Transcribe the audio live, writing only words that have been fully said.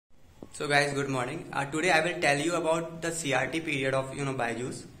So guys, good morning. Today I will tell you about the CRT period of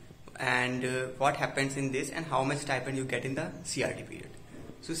BYJU'S and what happens in this and how much stipend you get in the CRT period.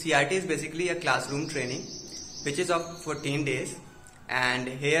 So CRT is basically a classroom training which is of 14 days, and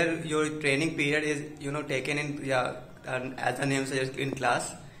here your training period is taken in as the name suggests, in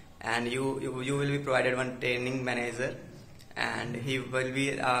class, and you will be provided one training manager, and he will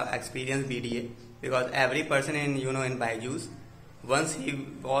be experienced BDA, because every person in in BYJU'S, once he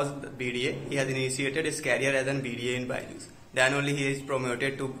was BDA, he has initiated his career as an BDA in BYJU'S. Then only he is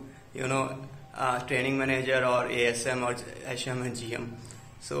promoted to training manager or ASM or HM and GM.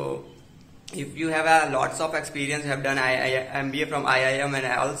 So if you have lots of experience, you have done MBA from IIM and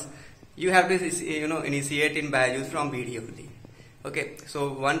else, you have to initiate in BYJU'S from BDA only. Okay,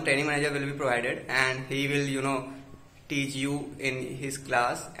 so one training manager will be provided, and he will teach you in his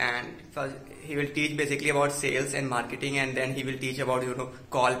class, and first he will teach basically about sales and marketing, and then he will teach about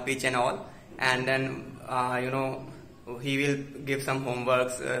call pitch and all, and then he will give some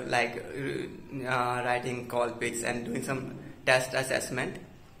homeworks like writing call pitch and doing some test assessment,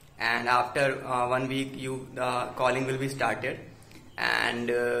 and after 1 week the calling will be started, and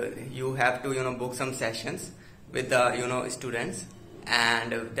you have to book some sessions with the students,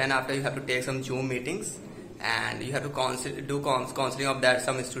 and then after you have to take some Zoom meetings, and you have to do counseling of that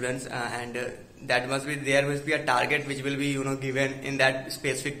some students, and there must be a target which will be given in that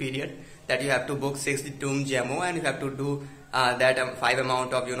specific period, that you have to book 6 Zoom demo, and you have to do that 5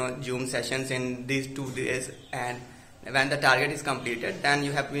 amount of Zoom sessions in these 2 days, and when the target is completed, then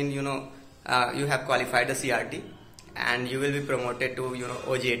you have been you have qualified the CRT, and you will be promoted to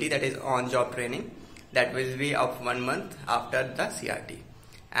OJT, that is on job training, that will be of 1 month after the CRT.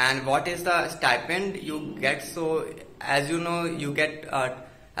 And what is the stipend you get? So as you get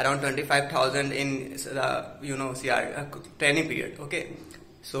around 25,000 in the training period. Okay,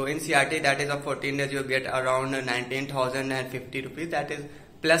 so in CRT, that is of 14 days, you get around 19,050 rupees, that is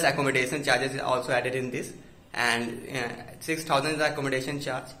plus accommodation charges is also added in this, and 6,000 is the accommodation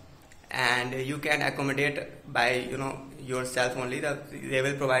charge, and you can accommodate by yourself only. They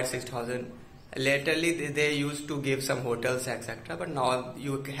will provide 6,000. Lately they used to give some hotels, etc., but now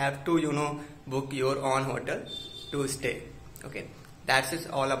you have to book your own hotel to stay. Okay, that's it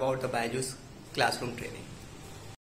all about the BYJU'S classroom training.